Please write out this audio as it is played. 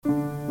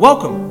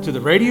Welcome to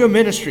the radio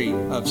ministry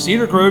of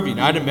Cedar Grove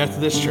United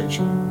Methodist Church.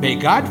 May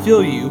God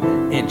fill you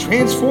and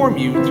transform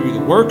you through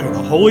the work of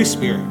the Holy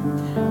Spirit.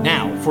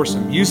 Now for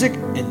some music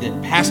and then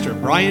Pastor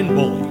Brian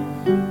Bully.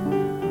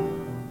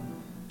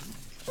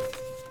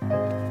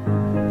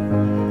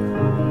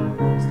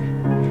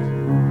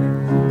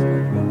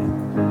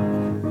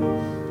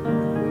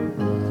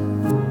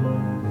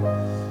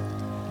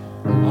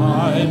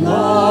 I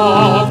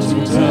love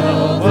to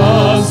tell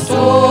the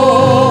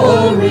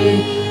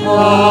story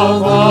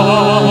of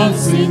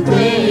unseen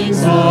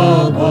things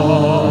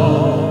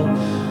above,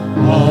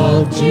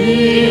 of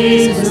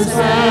Jesus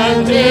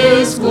and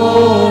His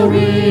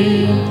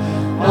glory,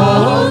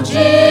 of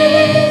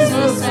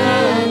Jesus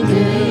and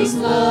His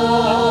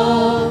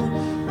love.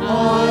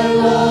 I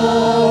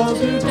love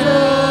to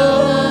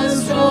tell the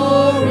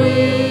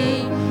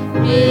story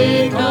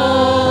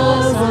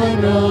because I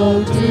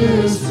know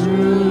 'tis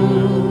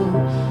true.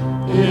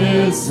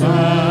 It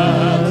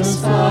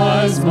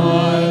satisfies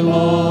my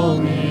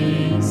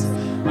longings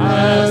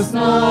as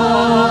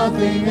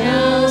nothing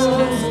else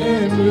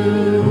can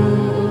do.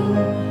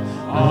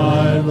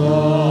 I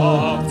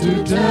love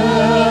to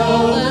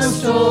tell the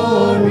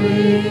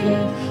story.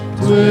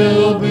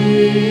 'Twill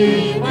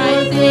be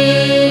my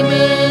theme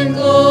in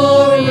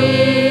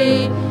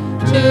glory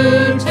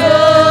to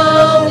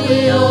tell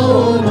the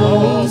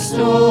old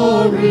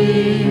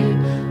story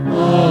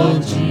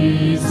of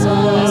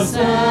Jesus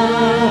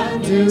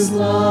and His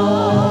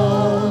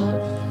love.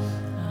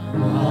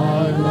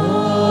 I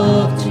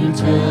love to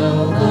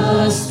tell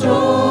the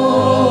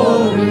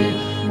story,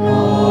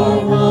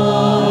 more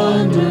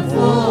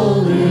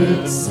wonderful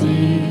it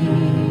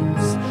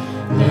seems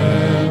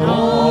than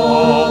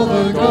all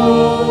the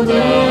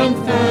golden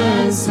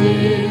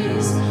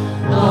fancies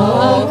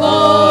of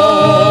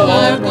all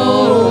our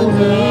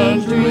golden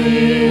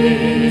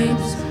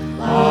dreams.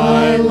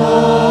 I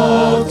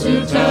love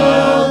to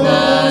tell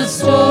the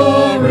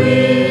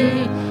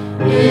story.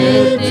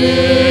 It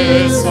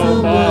did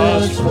so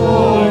much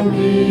for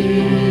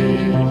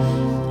me,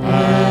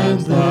 and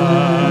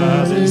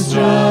that is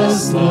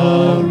just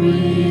the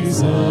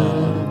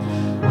reason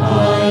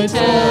I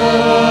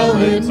tell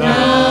it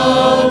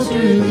now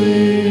to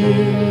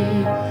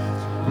thee.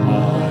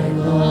 I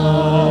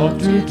love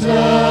to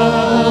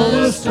tell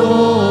the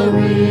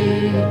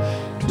story.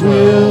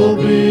 'Twill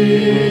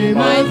be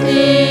my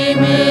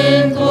theme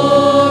in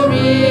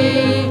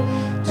glory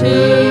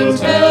to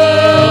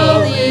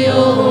tell the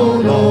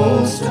old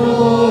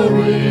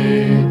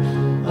story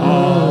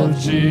of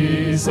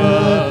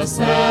Jesus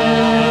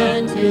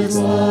and His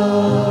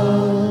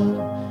love.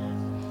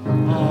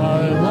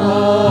 I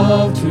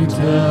love to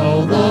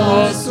tell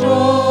the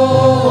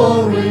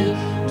story.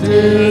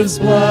 'Tis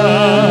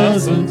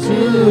pleasant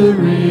to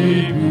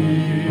repeat.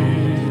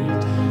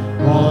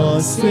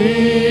 One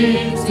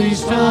sings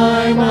each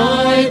time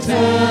I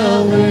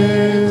tell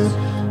it,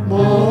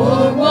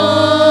 more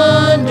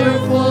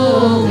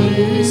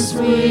wonderfully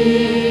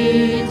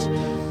sweet.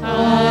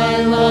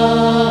 I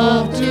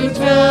love to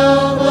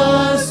tell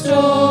the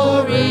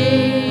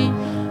story,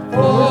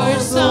 for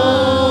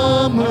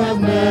some have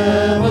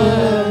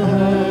never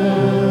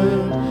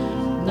heard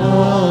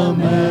the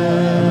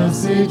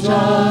message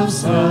of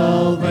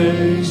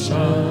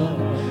salvation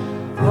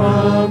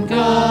from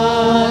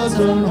God's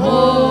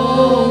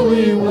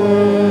unholy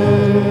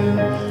word.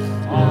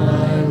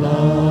 I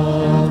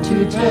love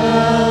to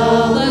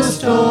tell the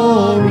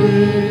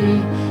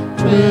story.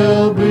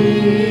 'Twill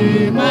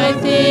be my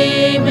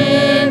theme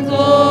in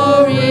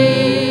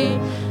glory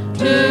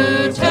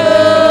to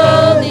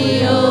tell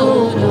the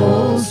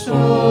old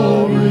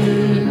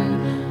story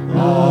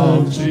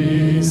of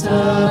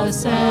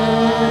Jesus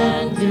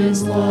and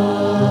His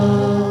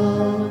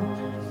love.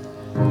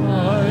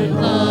 I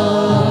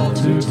love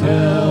to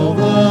tell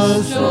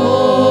the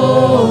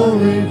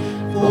story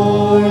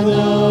for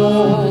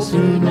those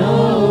who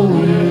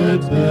know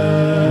it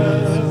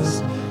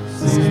best.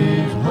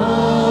 Seek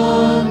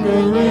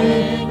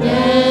hungering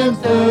and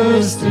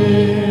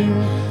thirsting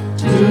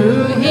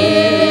to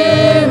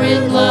hear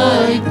it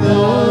like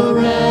the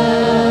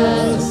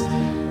rest.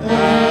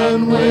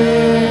 And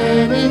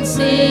when in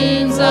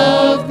scenes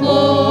of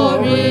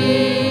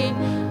glory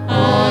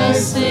I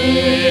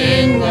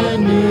sing the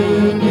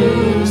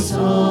new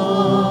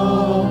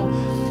song,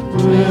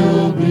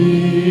 'twill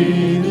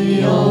be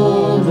the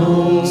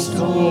old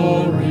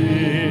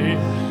story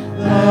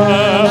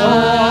that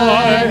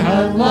I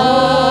have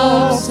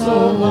loved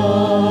so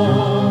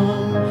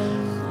long.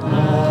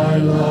 I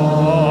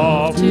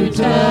love to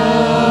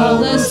tell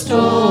the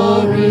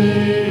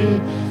story.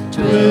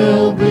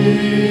 'Twill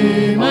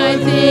be my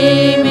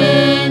theme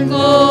in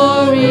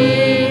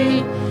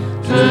glory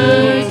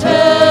to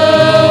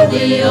tell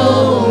the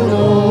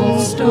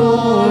old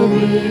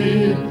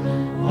story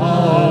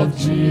of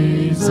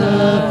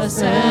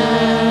Jesus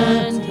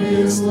and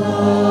His love.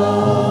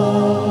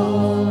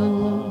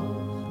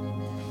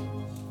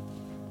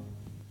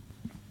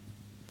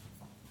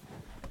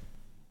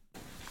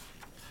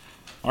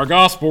 Our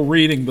gospel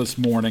reading this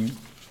morning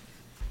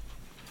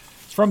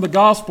It's from the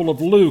Gospel of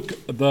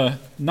Luke, the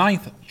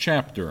 9th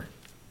chapter.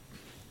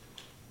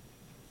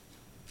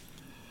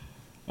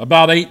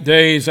 About 8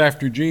 days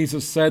after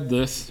Jesus said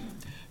this,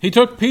 he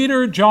took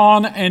Peter,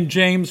 John, and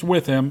James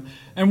with him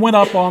and went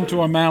up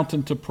onto a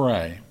mountain to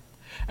pray.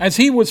 As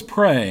he was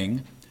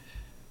praying,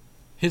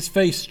 his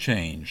face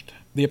changed.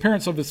 The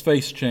appearance of his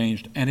face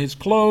changed, and his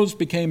clothes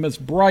became as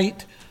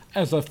bright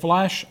as a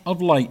flash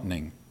of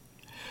lightning.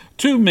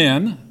 2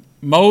 men,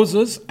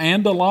 Moses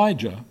and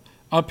Elijah,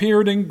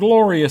 appeared in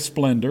glorious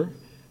splendor,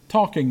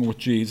 talking with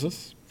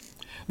Jesus.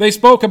 They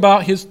spoke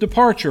about his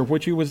departure,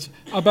 which he was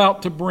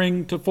about to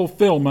bring to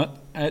fulfillment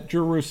at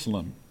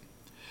Jerusalem.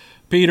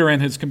 Peter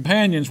and his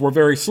companions were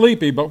very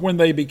sleepy, but when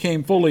they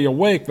became fully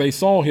awake, they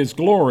saw his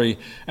glory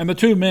and the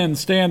 2 men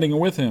standing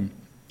with him.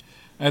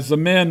 As the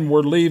men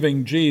were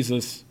leaving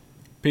Jesus,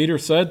 Peter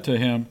said to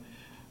him,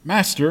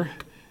 "Master,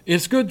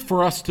 it's good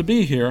for us to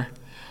be here.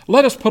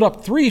 Let us put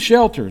up 3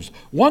 shelters,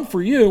 one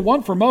for you,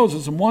 one for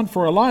Moses, and one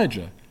for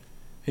Elijah."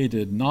 He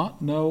did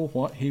not know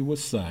what he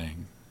was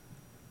saying.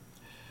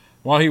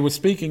 While he was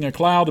speaking, a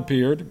cloud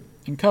appeared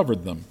and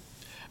covered them,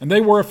 and they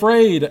were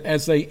afraid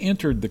as they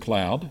entered the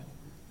cloud.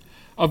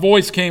 A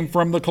voice came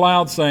from the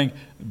cloud saying,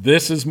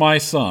 "This is my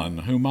Son,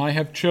 whom I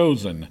have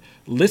chosen.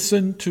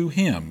 Listen to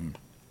him."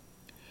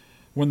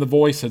 When the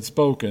voice had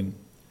spoken,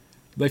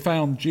 they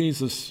found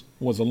Jesus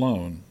was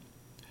alone.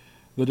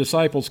 The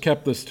disciples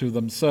kept this to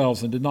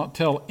themselves and did not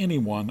tell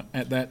anyone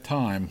at that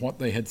time what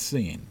they had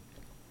seen.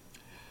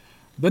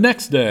 The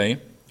next day,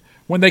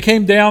 when they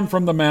came down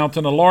from the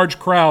mountain, a large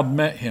crowd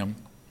met him.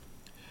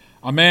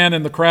 A man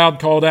in the crowd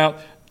called out,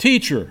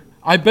 "Teacher,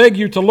 I beg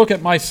you to look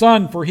at my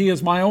son, for he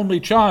is my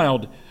only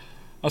child.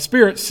 A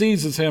spirit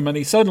seizes him, and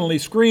he suddenly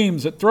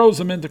screams. It throws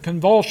him into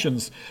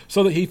convulsions,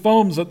 so that he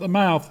foams at the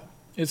mouth.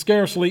 It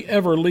scarcely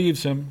ever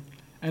leaves him,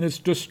 and is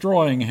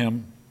destroying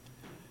him.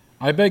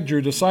 I begged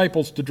your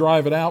disciples to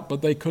drive it out,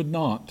 but they could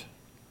not."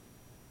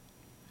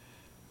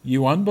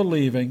 "You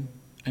unbelieving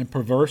and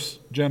perverse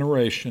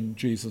generation,"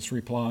 Jesus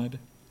replied,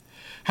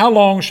 "how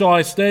long shall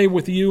I stay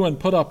with you and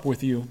put up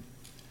with you?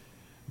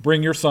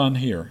 Bring your son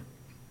here."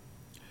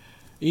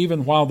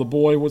 Even while the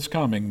boy was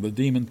coming, the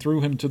demon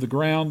threw him to the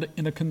ground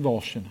in a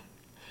convulsion.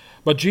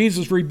 But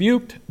Jesus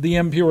rebuked the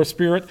impure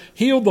spirit,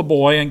 healed the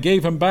boy, and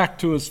gave him back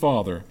to his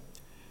father.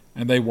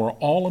 And they were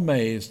all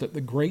amazed at the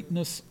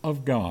greatness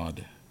of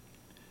God.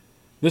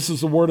 This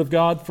is the word of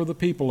God for the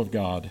people of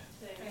God.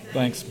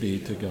 Thanks be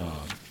to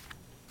God.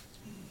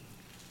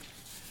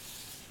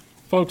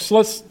 Folks,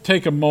 let's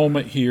take a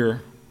moment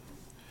here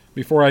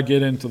before I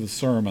get into the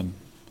sermon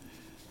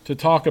to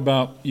talk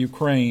about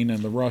Ukraine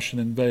and the Russian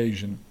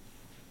invasion.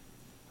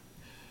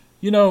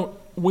 You know,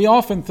 we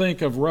often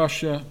think of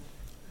Russia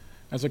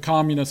as a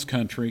communist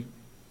country,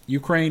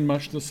 Ukraine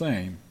much the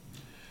same.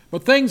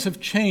 But things have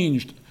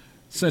changed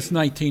since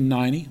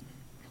 1990.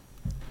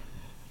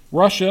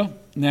 Russia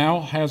now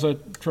has a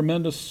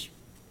tremendous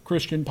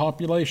Christian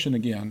population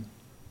again.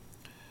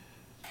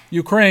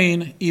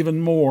 Ukraine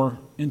even more.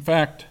 In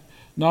fact,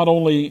 not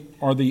only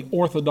are the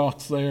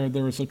Orthodox there,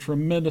 there is a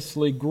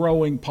tremendously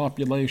growing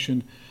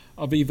population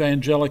of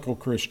evangelical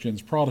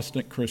Christians,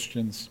 Protestant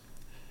Christians.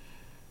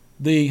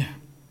 The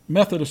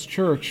Methodist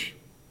Church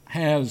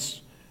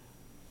has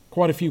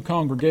quite a few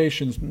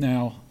congregations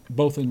now,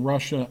 both in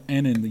Russia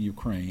and in the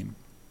Ukraine.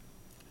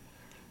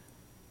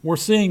 We're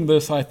seeing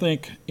this, I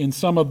think, in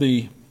some of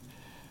the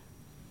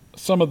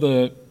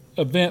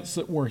events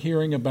that we're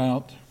hearing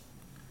about,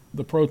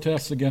 the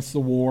protests against the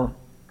war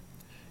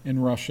in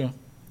Russia.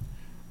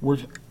 We're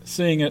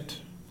seeing it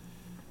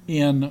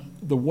in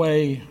the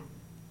way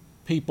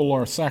people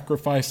are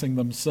sacrificing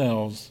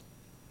themselves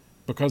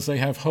because they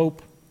have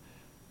hope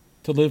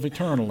to live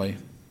eternally.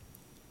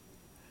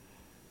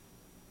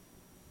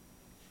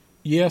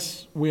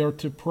 Yes, we are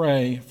to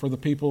pray for the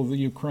people of the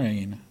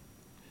Ukraine,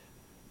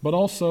 but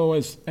also,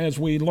 as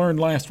we learned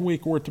last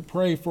week, we're to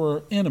pray for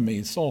our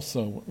enemies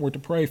also. We're to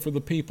pray for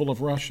the people of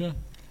Russia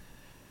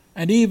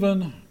and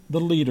even the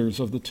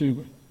leaders of the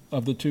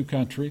two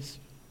countries,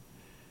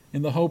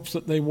 in the hopes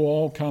that they will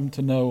all come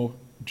to know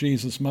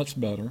Jesus much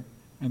better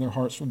and their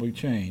hearts will be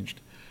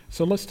changed.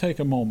 So let's take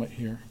a moment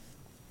here.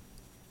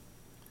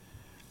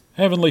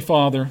 Heavenly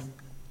Father,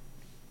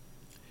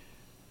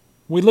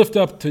 we lift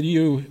up to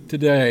you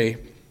today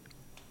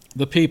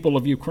the people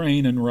of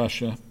Ukraine and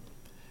Russia,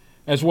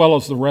 as well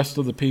as the rest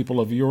of the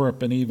people of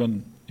Europe and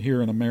even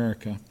here in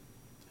America.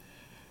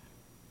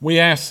 We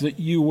ask that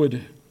you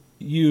would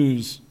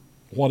use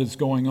what is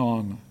going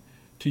on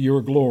to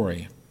your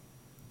glory,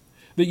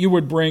 that you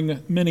would bring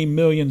many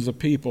millions of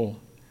people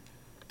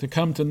to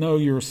come to know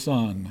your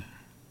Son.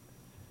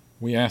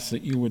 We ask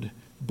that you would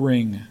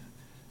bring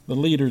the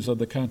leaders of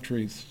the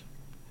countries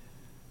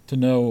to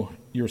know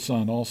your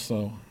Son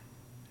also,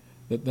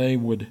 that they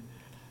would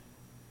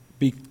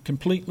be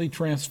completely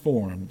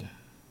transformed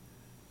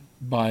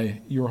by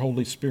your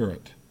Holy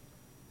Spirit.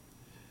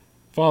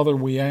 Father,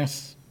 we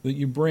ask that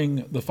you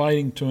bring the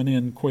fighting to an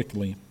end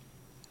quickly,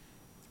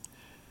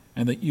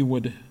 and that you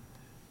would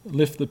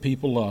lift the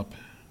people up.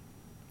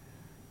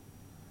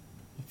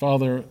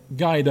 Father,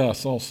 guide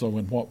us also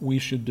in what we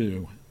should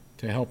do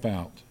to help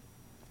out.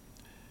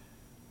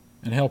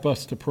 And help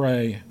us to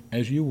pray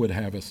as you would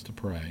have us to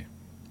pray.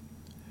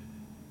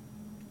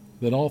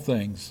 That all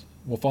things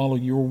will follow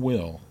your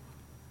will,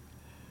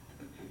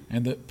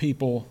 and that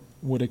people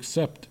would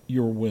accept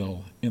your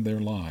will in their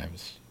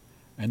lives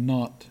and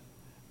not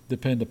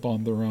depend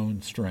upon their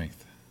own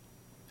strength.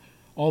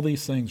 All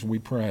these things we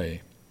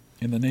pray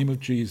in the name of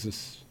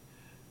Jesus,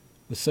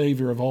 the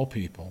Savior of all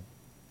people.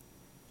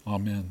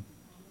 Amen.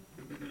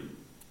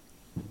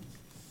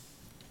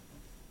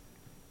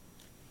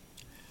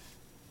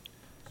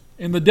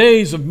 In the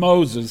days of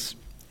Moses,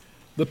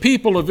 the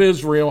people of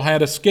Israel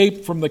had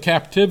escaped from the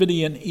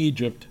captivity in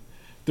Egypt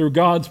through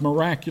God's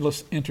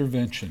miraculous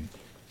intervention.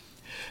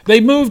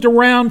 They moved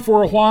around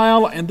for a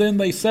while, and then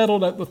they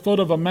settled at the foot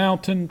of a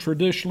mountain,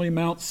 traditionally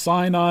Mount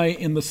Sinai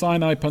in the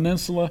Sinai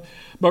Peninsula,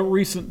 but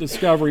recent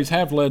discoveries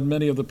have led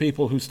many of the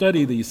people who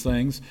study these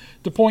things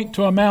to point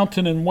to a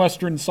mountain in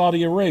western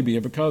Saudi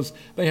Arabia because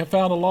they have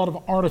found a lot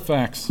of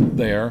artifacts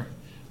there,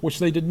 which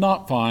they did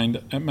not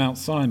find at Mount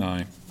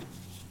Sinai.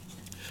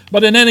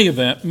 But in any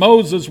event,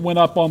 Moses went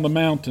up on the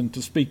mountain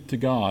to speak to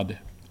God.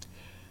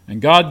 And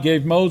God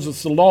gave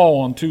Moses the law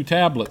on 2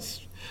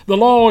 tablets. The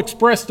law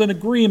expressed an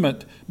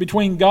agreement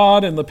between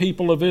God and the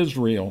people of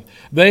Israel.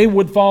 They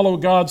would follow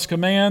God's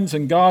commands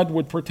and God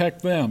would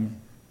protect them.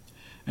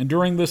 And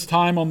during this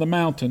time on the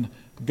mountain,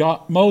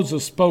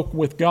 Moses spoke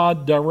with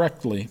God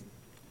directly.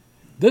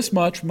 This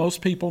much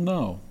most people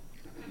know.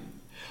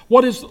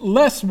 What is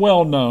less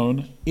well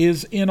known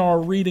is in our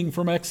reading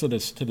from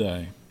Exodus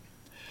today.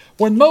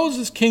 When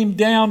Moses came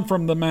down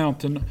from the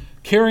mountain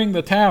carrying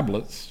the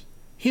tablets,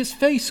 his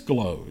face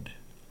glowed.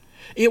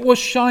 It was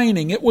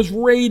shining, it was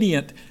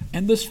radiant,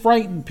 and this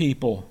frightened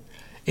people.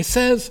 It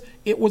says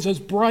it was as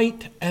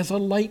bright as a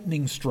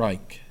lightning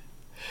strike.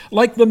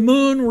 Like the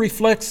moon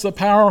reflects the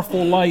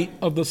powerful light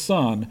of the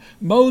sun,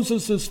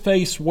 Moses'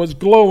 face was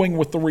glowing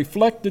with the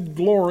reflected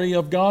glory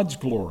of God's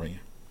glory.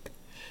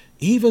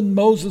 Even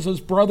Moses'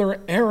 brother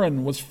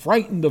Aaron was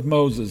frightened of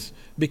Moses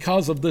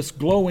because of this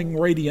glowing,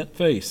 radiant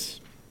face.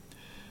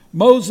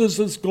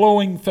 Moses'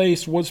 glowing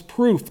face was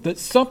proof that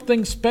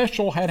something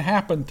special had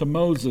happened to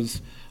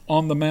Moses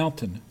on the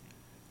mountain.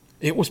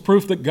 It was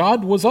proof that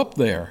God was up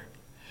there,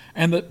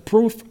 and that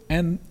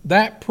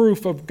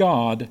proof of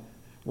God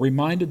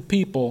reminded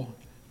people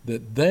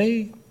that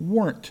they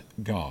weren't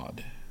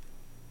God.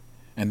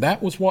 And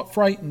that was what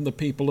frightened the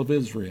people of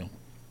Israel.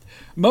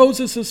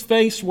 Moses'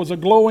 face was a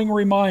glowing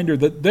reminder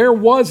that there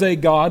was a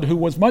God who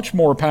was much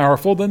more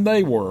powerful than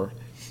they were.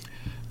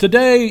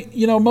 Today,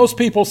 most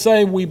people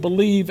say we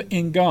believe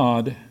in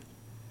God,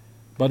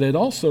 but it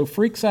also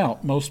freaks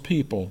out most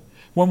people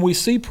when we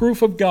see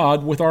proof of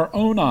God with our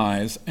own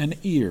eyes and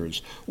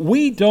ears.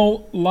 We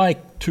don't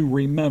like to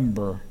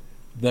remember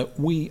that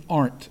we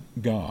aren't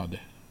God.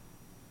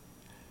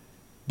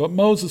 But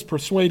Moses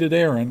persuaded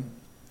Aaron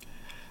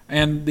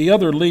and the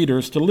other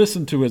leaders to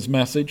listen to his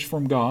message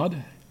from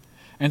God,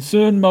 and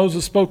soon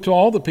Moses spoke to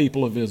all the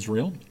people of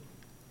Israel.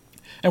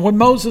 And when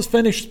Moses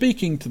finished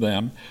speaking to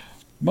them,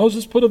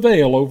 Moses put a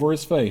veil over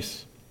his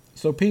face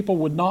so people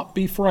would not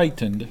be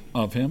frightened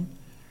of him,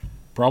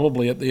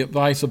 probably at the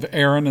advice of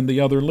Aaron and the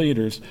other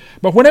leaders.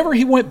 But whenever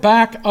he went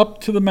back up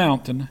to the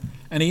mountain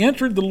and he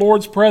entered the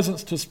Lord's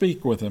presence to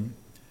speak with him,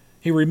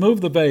 he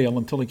removed the veil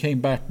until he came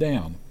back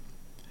down.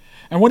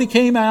 And when he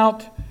came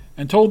out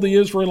and told the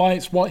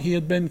Israelites what he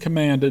had been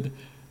commanded,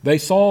 they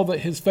saw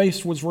that his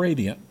face was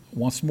radiant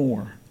once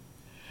more.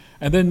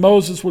 And then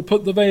Moses would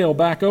put the veil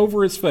back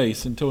over his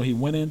face until he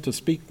went in to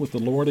speak with the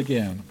Lord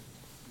again.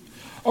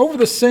 Over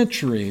the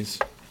centuries,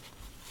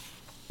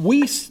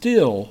 we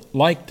still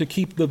like to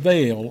keep the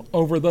veil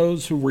over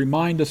those who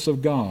remind us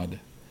of God.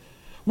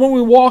 When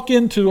we walk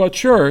into a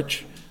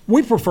church,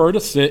 we prefer to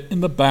sit in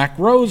the back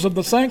rows of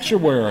the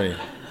sanctuary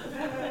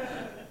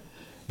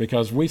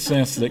because we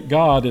sense that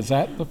God is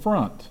at the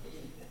front,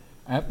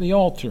 at the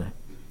altar.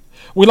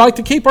 We like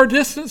to keep our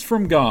distance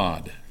from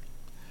God.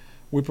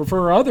 We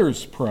prefer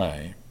others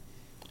pray.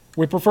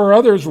 We prefer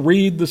others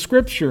read the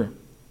Scripture.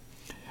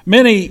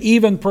 Many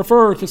even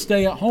prefer to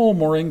stay at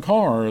home or in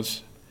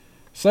cars,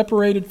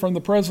 separated from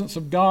the presence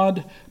of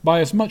God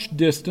by as much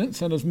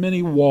distance and as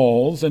many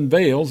walls and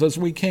veils as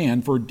we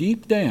can, for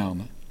deep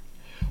down,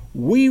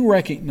 we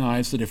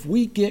recognize that if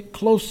we get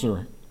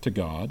closer to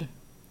God,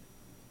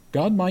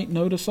 God might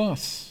notice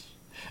us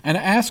and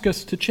ask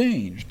us to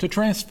change, to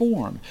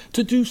transform,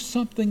 to do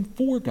something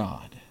for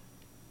God.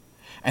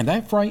 And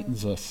that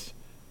frightens us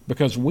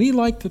because we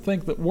like to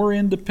think that we're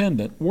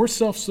independent, we're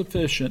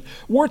self-sufficient,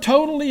 we're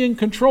totally in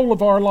control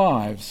of our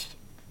lives.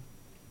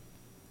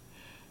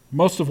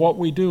 Most of what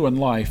we do in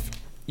life,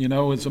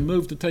 is a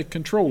move to take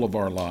control of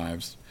our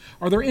lives.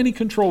 Are there any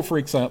control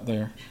freaks out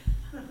there?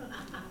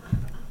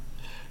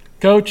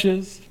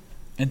 Coaches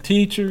and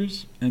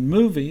teachers and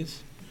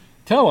movies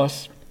tell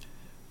us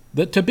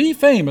that to be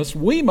famous,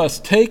 we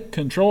must take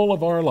control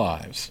of our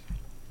lives.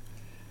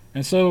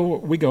 And so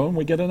we go and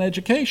we get an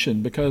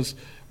education because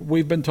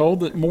we've been told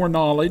that more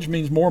knowledge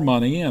means more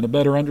money and a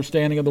better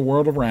understanding of the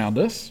world around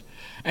us.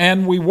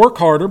 And we work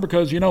harder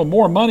because,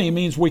 more money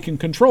means we can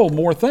control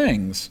more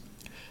things.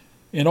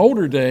 In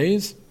older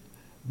days,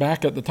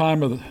 back at the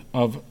time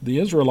of the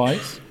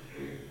Israelites,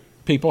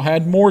 people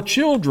had more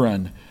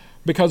children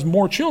because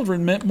more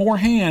children meant more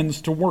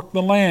hands to work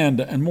the land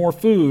and more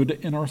food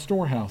in our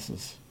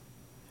storehouses.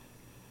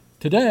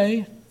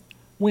 Today,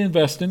 we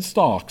invest in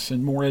stocks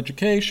and more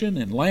education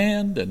in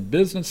land and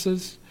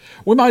businesses.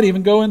 We might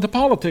even go into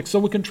politics so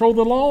we control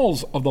the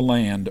laws of the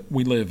land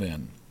we live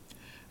in.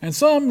 And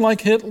some,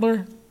 like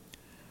Hitler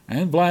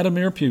and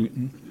Vladimir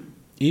Putin,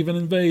 even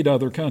invade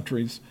other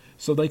countries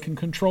so they can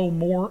control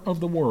more of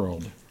the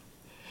world.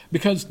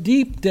 Because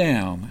deep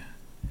down,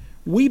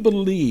 we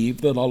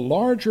believe that a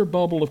larger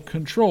bubble of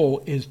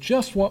control is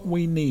just what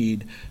we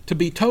need to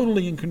be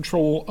totally in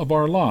control of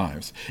our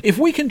lives. If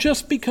we can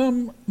just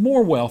become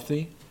more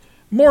wealthy,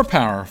 more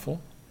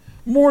powerful,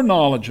 more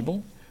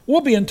knowledgeable,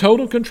 we'll be in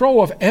total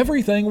control of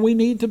everything we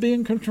need to be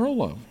in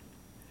control of.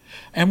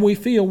 And we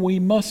feel we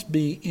must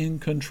be in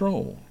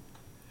control.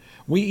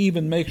 We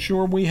even make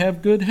sure we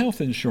have good health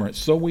insurance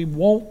so we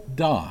won't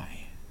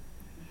die.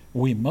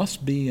 We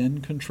must be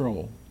in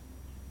control.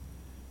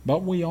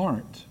 But we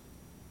aren't.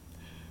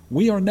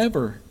 We are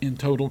never in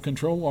total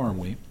control, are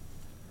we?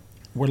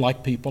 We're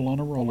like people on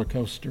a roller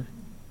coaster.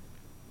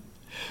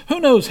 Who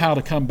knows how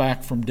to come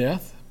back from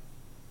death?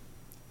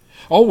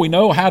 Oh, we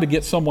know how to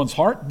get someone's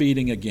heart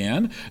beating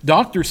again.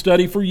 Doctors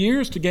study for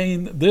years to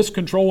gain this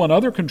control and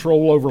other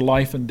control over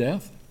life and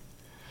death.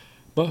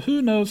 But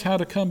who knows how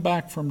to come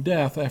back from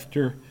death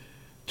after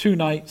 2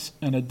 nights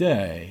and a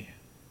day,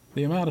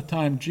 the amount of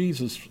time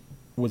Jesus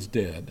was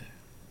dead?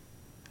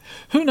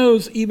 Who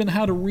knows even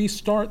how to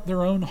restart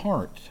their own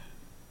heart?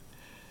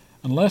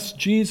 Unless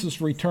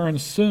Jesus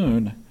returns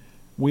soon,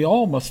 we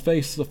all must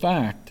face the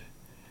fact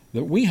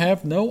that we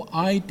have no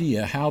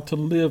idea how to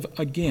live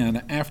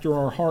again after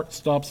our heart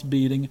stops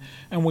beating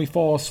and we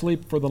fall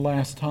asleep for the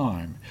last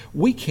time.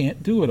 We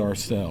can't do it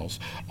ourselves.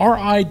 Our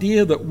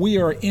idea that we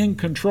are in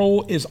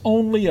control is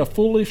only a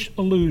foolish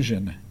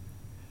illusion,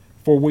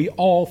 for we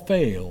all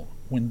fail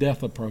when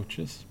death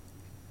approaches.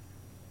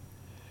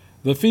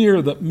 The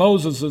fear that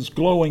Moses'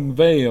 glowing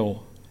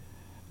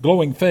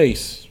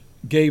face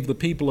gave the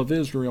people of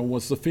Israel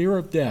was the fear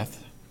of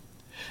death.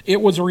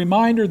 It was a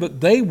reminder that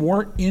they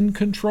weren't in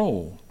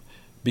control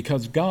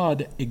because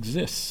God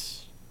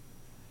exists.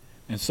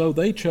 And so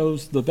they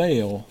chose the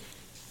veil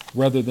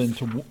rather than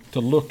to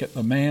look at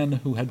the man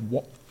who had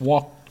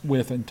walked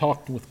with and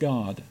talked with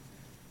God.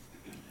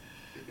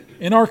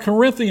 In our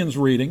Corinthians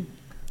reading,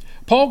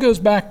 Paul goes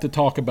back to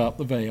talk about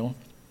the veil.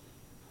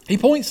 He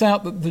points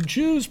out that the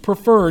Jews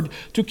preferred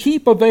to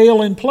keep a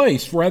veil in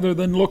place rather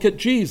than look at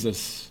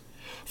Jesus.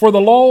 For the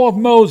law of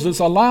Moses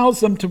allows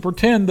them to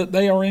pretend that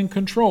they are in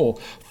control.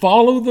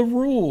 Follow the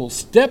rules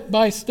step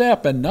by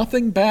step and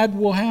nothing bad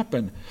will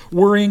happen.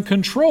 We're in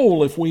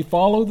control if we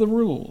follow the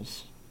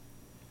rules.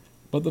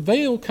 But the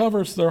veil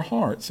covers their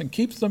hearts and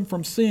keeps them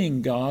from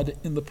seeing God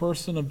in the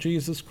person of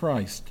Jesus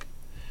Christ.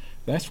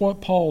 That's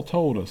what Paul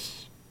told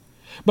us.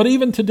 But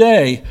even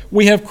today,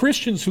 we have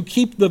Christians who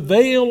keep the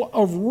veil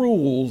of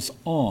rules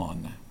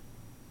on.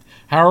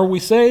 How are we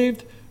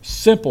saved?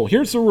 Simple.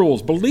 Here's the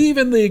rules. Believe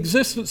in the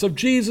existence of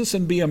Jesus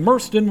and be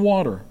immersed in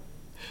water.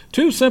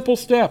 2 simple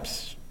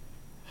steps.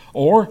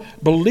 Or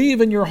believe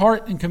in your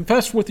heart and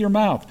confess with your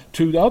mouth.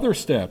 2 other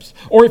steps.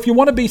 Or if you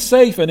want to be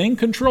safe and in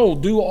control,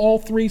 do all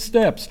 3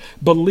 steps.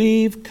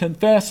 Believe,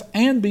 confess,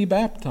 and be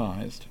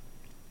baptized.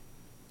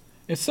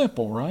 It's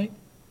simple, right?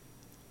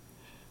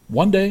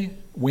 One day,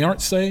 we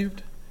aren't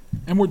saved,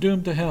 and we're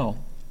doomed to hell.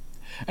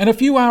 And a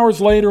few hours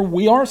later,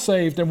 we are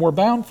saved, and we're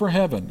bound for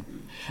heaven.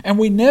 And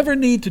we never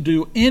need to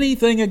do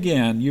anything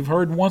again. You've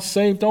heard once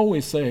saved,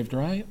 always saved,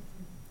 right?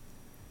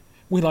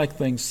 We like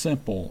things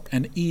simple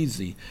and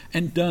easy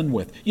and done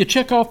with. You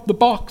check off the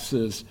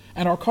boxes,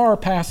 and our car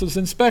passes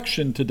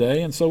inspection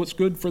today, and so it's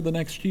good for the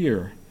next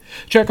year.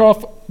 Check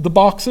off the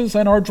boxes,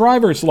 and our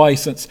driver's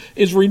license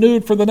is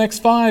renewed for the next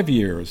 5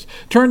 years.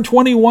 Turn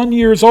 21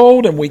 years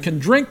old, and we can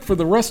drink for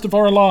the rest of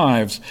our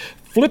lives.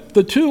 Flip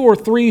the 2 or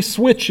 3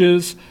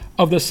 switches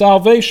of the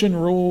salvation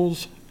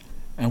rules,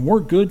 and we're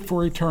good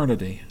for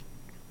eternity.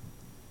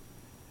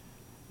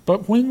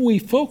 But when we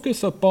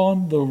focus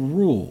upon the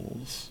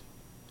rules,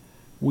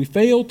 we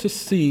fail to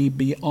see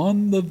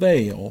beyond the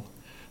veil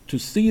to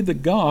see the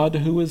God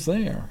who is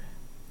there,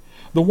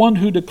 the one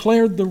who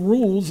declared the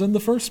rules in the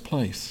first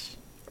place.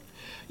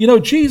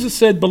 Jesus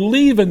said,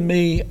 "Believe in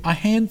me" a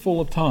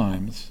handful of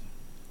times,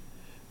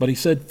 but he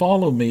said,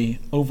 "Follow me"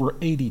 over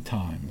 80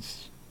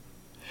 times.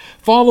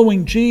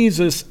 Following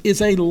Jesus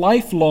is a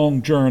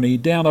lifelong journey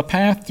down a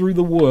path through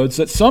the woods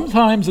that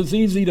sometimes is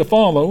easy to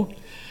follow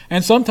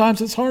and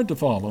sometimes it's hard to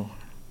follow,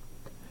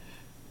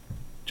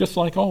 just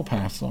like all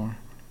paths are.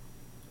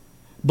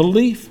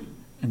 Belief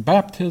and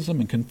baptism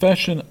and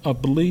confession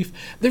of belief,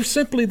 they're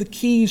simply the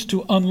keys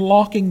to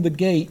unlocking the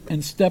gate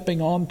and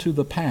stepping onto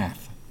the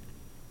path.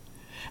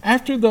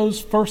 After those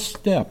first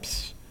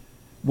steps,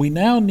 we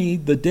now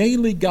need the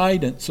daily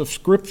guidance of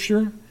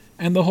Scripture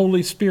and the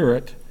Holy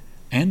Spirit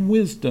and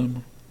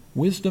wisdom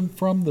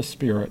from the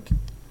Spirit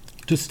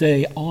to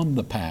stay on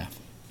the path.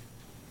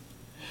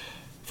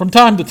 From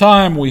time to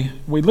time, we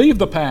leave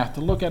the path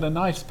to look at a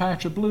nice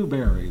patch of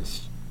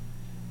blueberries.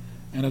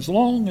 And as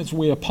long as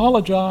we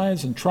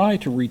apologize and try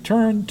to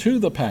return to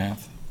the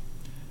path,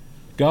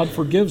 God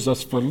forgives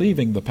us for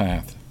leaving the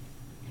path.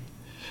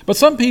 But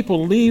some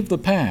people leave the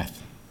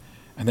path,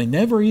 and they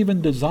never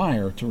even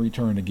desire to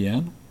return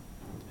again.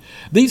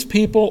 These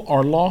people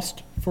are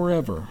lost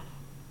forever.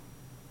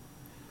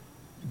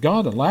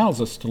 God allows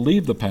us to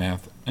leave the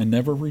path and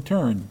never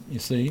return, you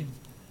see.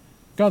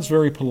 God's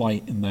very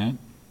polite in that.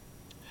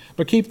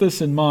 But keep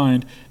this in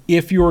mind,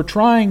 if you're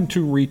trying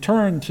to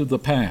return to the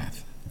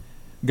path,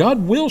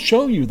 God will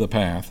show you the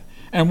path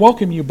and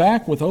welcome you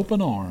back with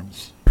open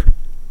arms.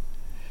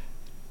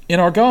 In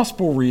our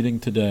gospel reading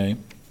today,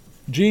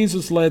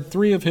 Jesus led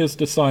 3 of his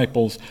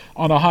disciples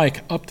on a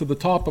hike up to the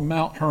top of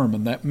Mount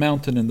Hermon, that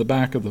mountain in the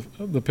back of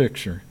the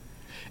picture.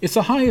 It's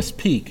the highest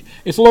peak.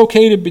 It's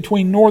located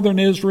between northern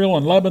Israel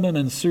and Lebanon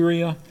and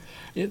Syria.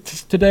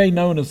 It's today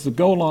known as the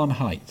Golan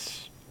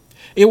Heights.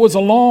 It was a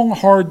long,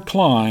 hard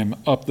climb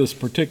up this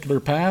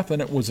particular path,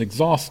 and it was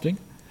exhausting.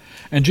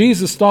 And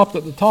Jesus stopped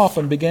at the top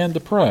and began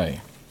to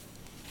pray.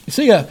 You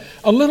see, a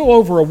little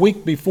over a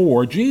week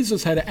before,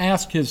 Jesus had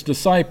asked his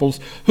disciples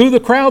who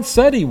the crowd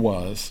said he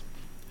was.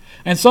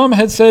 And some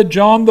had said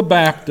John the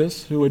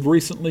Baptist, who had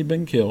recently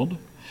been killed.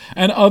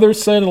 And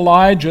others said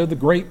Elijah, the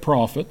great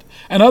prophet.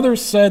 And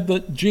others said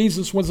that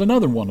Jesus was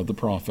another one of the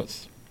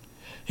prophets.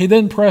 He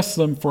then pressed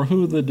them for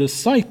who the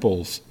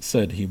disciples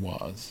said he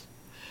was.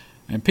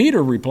 And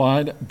Peter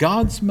replied,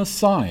 God's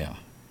Messiah,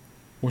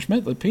 which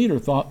meant that Peter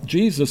thought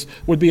Jesus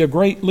would be a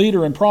great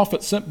leader and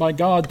prophet sent by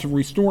God to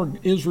restore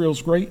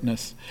Israel's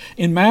greatness.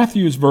 In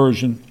Matthew's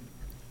version,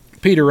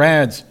 Peter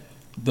adds,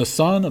 the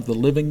Son of the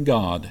living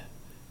God,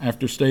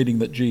 after stating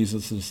that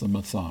Jesus is the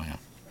Messiah.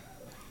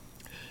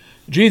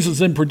 Jesus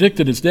then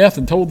predicted his death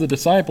and told the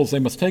disciples they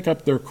must take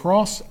up their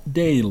cross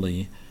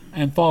daily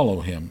and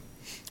follow him.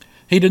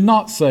 He did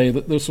not say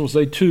that this was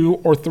a 2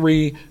 or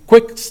 3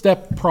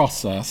 quick-step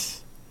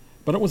process,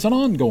 but it was an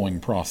ongoing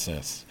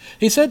process.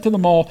 He said to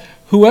them all,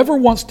 whoever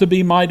wants to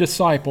be my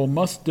disciple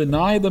must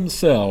deny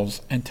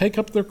themselves and take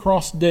up their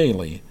cross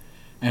daily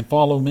and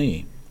follow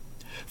me.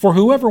 For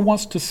whoever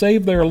wants to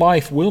save their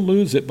life will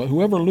lose it, but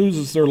whoever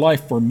loses their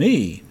life for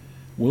me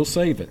will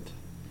save it.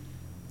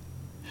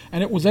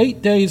 And it was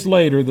 8 days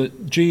later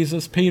that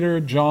Jesus, Peter,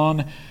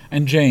 John,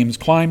 and James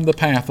climbed the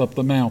path up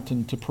the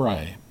mountain to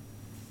pray.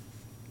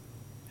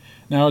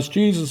 Now, as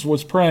Jesus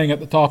was praying at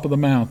the top of the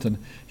mountain,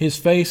 his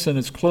face and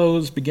his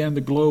clothes began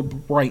to glow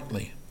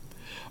brightly.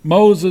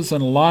 Moses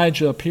and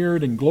Elijah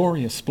appeared in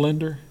glorious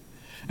splendor,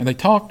 and they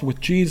talked with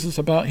Jesus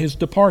about his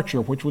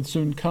departure, which would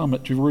soon come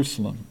at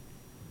Jerusalem.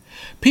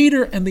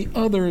 Peter and the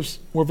others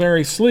were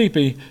very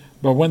sleepy,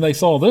 but when they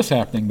saw this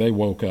happening, they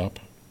woke up.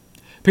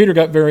 Peter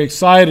got very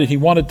excited. He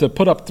wanted to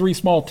put up 3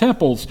 small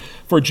temples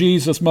for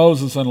Jesus,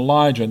 Moses, and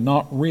Elijah,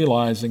 not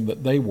realizing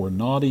that they were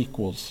not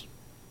equals.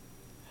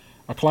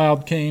 A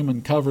cloud came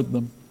and covered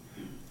them.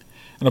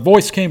 And a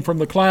voice came from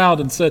the cloud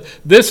and said,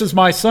 this is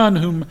my son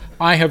whom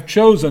I have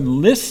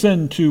chosen.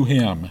 Listen to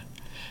him.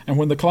 And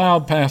when the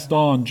cloud passed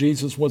on,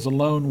 Jesus was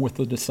alone with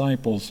the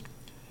disciples.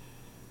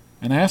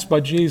 And asked by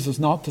Jesus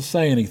not to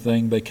say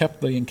anything, they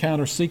kept the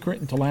encounter secret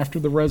until after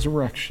the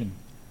resurrection.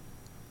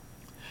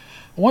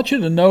 I want you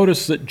to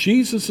notice that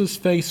Jesus'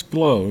 face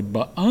glowed,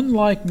 but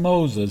unlike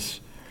Moses,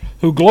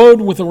 who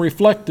glowed with a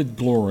reflected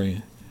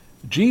glory,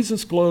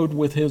 Jesus glowed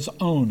with his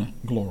own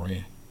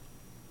glory.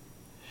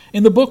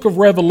 In the book of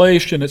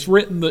Revelation, it's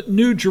written that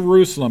New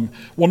Jerusalem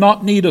will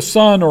not need a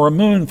sun or a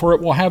moon, for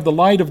it will have the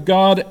light of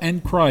God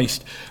and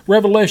Christ.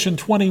 Revelation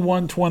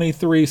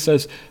 21:23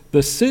 says,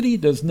 the city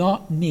does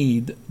not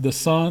need the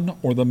sun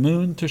or the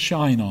moon to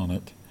shine on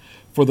it,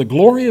 for the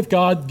glory of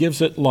God gives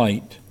it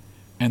light,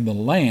 and the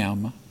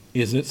Lamb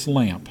is its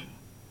lamp.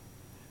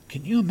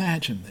 Can you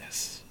imagine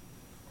this?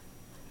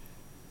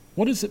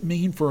 What does it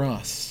mean for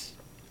us?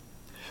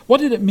 What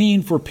did it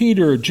mean for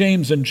Peter,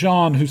 James, and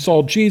John, who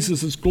saw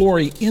Jesus'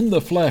 glory in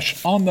the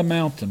flesh on the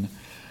mountain?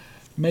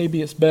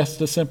 Maybe it's best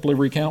to simply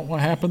recount what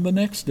happened the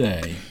next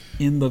day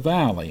in the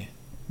valley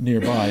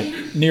nearby,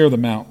 near the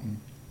mountain.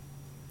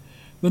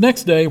 The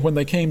next day, when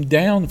they came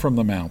down from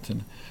the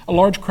mountain, a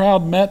large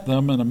crowd met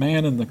them, and a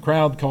man in the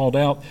crowd called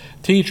out,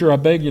 Teacher, I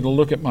beg you to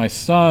look at my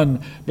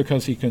son,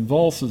 because he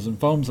convulses and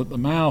foams at the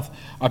mouth.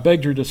 I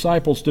begged your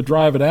disciples to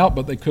drive it out,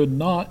 but they could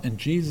not. And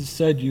Jesus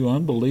said, You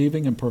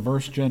unbelieving and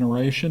perverse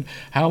generation,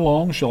 how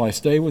long shall I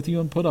stay with you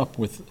and put up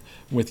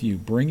with you?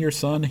 Bring your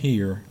son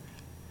here.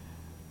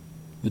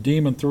 The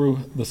demon threw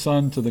the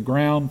son to the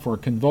ground for a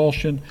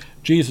convulsion.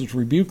 Jesus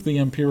rebuked the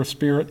impure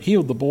spirit,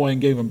 healed the boy,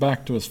 and gave him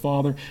back to his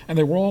father, and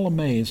they were all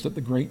amazed at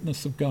the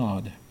greatness of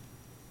God.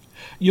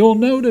 You'll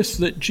notice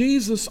that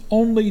Jesus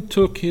only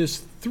took his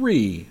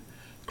 3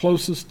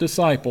 closest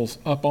disciples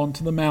up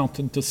onto the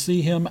mountain to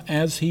see him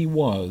as he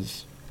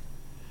was.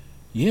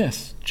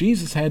 Yes,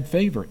 Jesus had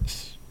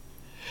favorites.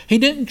 He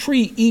didn't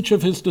treat each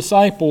of his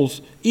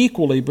disciples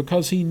equally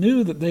because he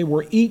knew that they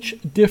were each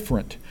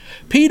different.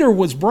 Peter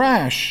was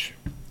brash,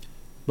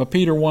 but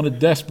Peter wanted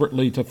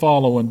desperately to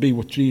follow and be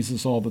with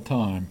Jesus all the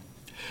time.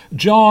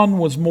 John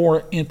was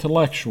more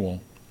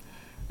intellectual.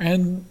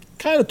 And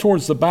kind of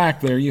towards the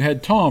back there, you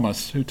had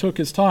Thomas, who took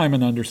his time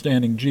in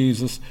understanding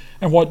Jesus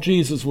and what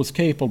Jesus was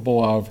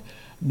capable of,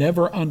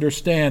 never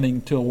understanding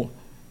till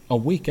a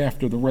week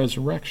after the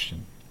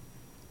resurrection.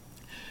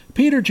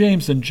 Peter,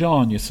 James, and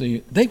John, you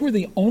see, they were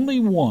the only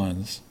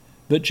ones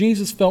that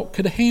Jesus felt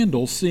could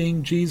handle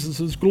seeing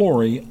Jesus'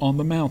 glory on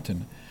the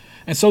mountain.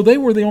 And so they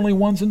were the only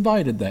ones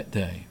invited that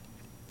day.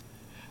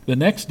 The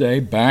next day,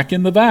 back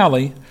in the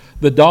valley,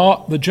 the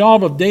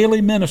job of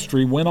daily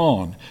ministry went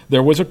on.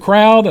 There was a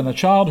crowd and a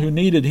child who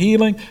needed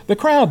healing. The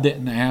crowd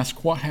didn't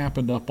ask what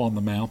happened up on the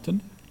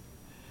mountain.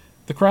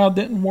 The crowd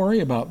didn't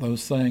worry about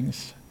those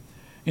things.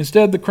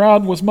 Instead, the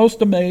crowd was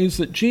most amazed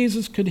that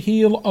Jesus could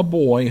heal a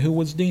boy who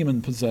was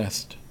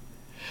demon-possessed.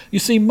 You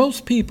see,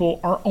 most people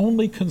are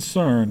only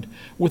concerned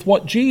with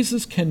what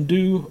Jesus can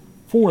do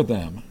for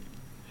them,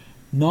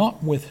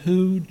 not with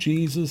who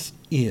Jesus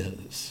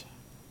is.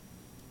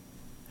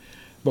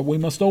 But we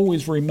must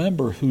always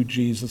remember who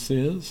Jesus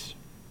is.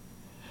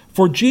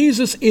 For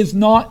Jesus is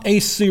not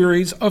a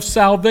series of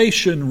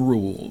salvation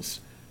rules,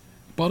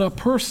 but a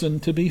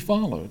person to be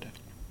followed.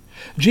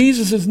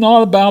 Jesus is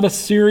not about a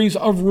series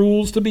of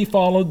rules to be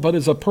followed, but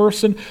is a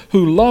person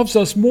who loves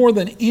us more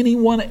than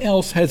anyone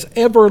else has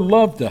ever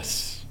loved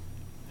us.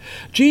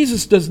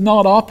 Jesus does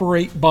not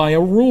operate by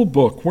a rule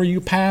book where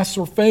you pass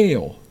or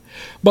fail.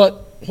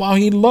 But while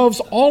he loves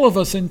all of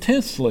us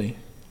intensely,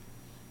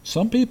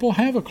 some people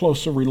have a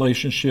closer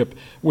relationship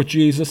with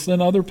Jesus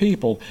than other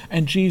people,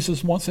 and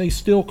Jesus wants a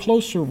still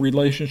closer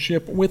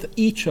relationship with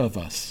each of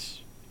us.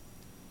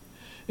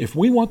 If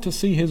we want to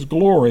see his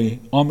glory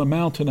on the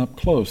mountain up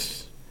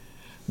close,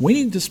 we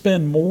need to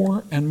spend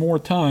more and more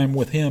time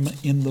with him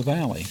in the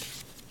valley.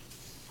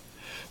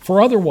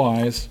 For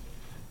otherwise,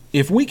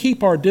 if we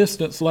keep our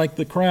distance like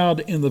the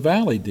crowd in the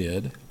valley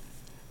did,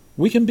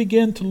 we can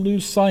begin to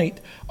lose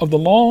sight of the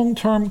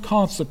long-term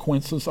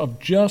consequences of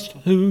just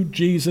who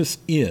Jesus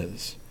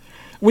is.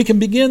 We can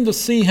begin to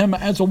see him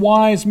as a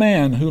wise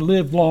man who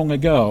lived long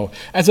ago,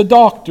 as a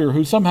doctor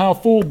who somehow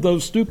fooled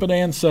those stupid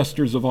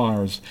ancestors of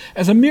ours,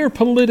 as a mere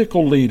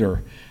political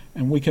leader,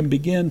 and we can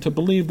begin to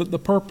believe that the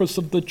purpose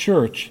of the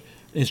church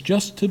is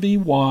just to be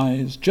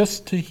wise,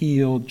 just to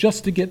heal,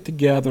 just to get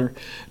together,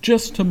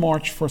 just to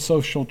march for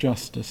social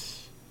justice.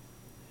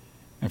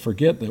 And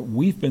forget that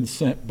we've been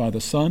sent by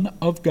the Son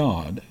of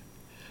God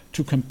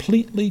to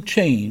completely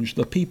change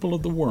the people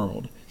of the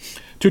world,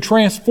 to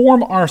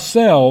transform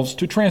ourselves,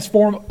 to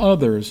transform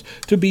others,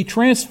 to be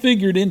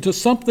transfigured into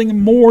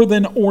something more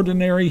than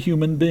ordinary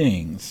human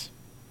beings.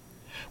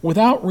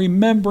 Without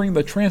remembering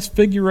the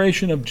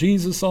transfiguration of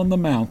Jesus on the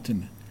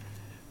mountain,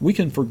 we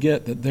can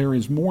forget that there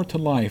is more to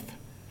life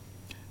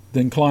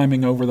than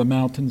climbing over the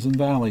mountains and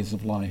valleys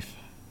of life.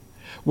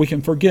 We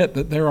can forget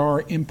that there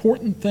are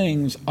important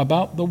things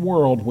about the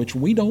world which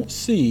we don't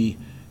see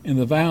in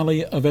the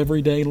valley of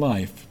everyday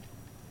life.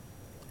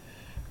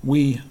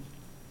 We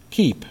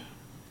keep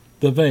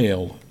the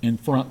veil in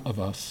front of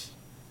us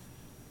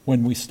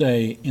when we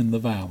stay in the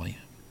valley.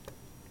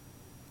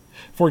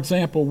 For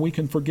example, we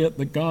can forget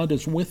that God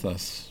is with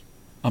us,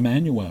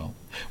 Emmanuel.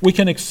 We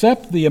can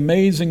accept the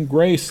amazing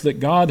grace that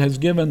God has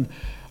given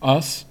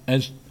us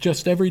as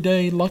just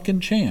everyday luck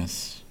and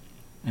chance,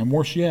 and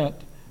worse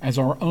yet, as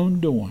our own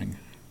doing.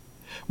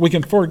 We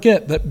can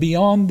forget that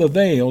beyond the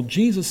veil,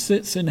 Jesus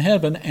sits in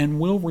heaven and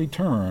will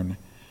return.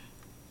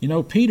 You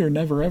know, Peter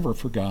never ever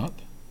forgot.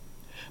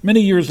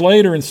 Many years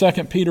later in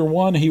 2 Peter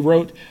 1, he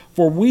wrote,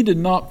 "For we did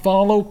not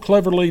follow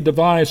cleverly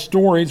devised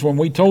stories when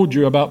we told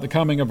you about the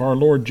coming of our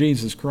Lord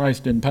Jesus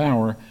Christ in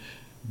power,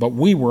 but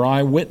we were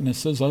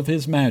eyewitnesses of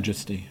his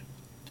majesty."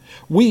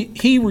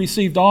 He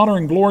received honor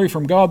and glory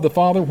from God the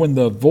Father when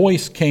the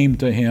voice came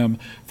to him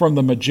from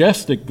the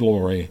majestic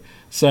glory,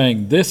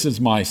 saying, "This is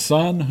my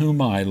Son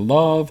whom I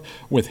love.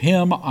 With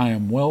him I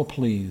am well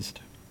pleased."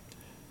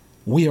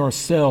 We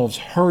ourselves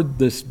heard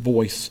this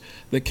voice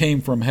that came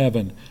from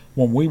heaven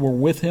when we were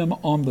with him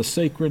on the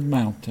sacred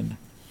mountain.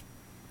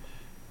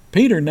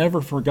 Peter never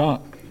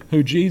forgot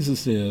who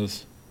Jesus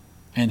is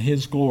and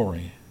his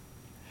glory.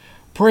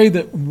 Pray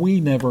that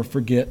we never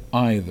forget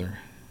either.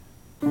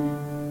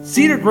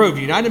 Cedar Grove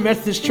United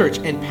Methodist Church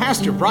and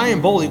Pastor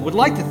Brian Boley would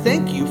like to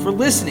thank you for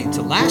listening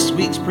to last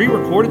week's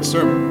pre-recorded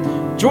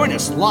sermon. Join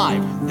us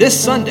live this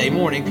Sunday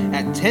morning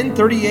at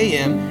 10:30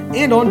 a.m.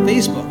 and on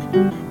Facebook.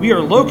 We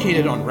are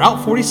located on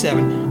Route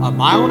 47, a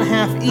mile and a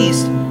half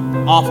east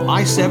off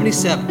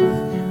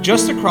I-77,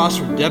 just across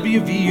from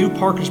WVU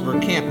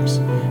Parkersburg campus.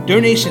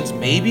 Donations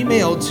may be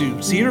mailed to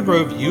Cedar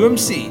Grove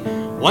UMC,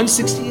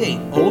 168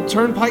 Old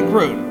Turnpike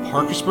Road,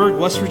 Parkersburg,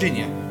 West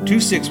Virginia,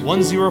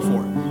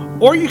 26104.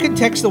 Or you can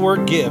text the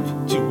word GIVE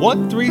to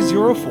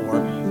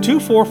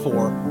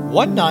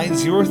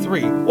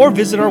 1304-244-1903 or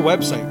visit our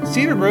website,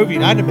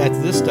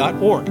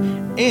 cedargroveunitedmethodist.org,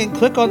 and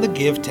click on the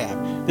Give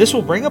tab. This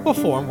will bring up a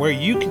form where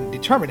you can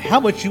determine how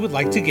much you would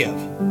like to give.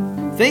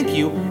 Thank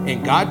you,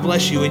 and God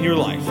bless you in your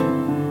life.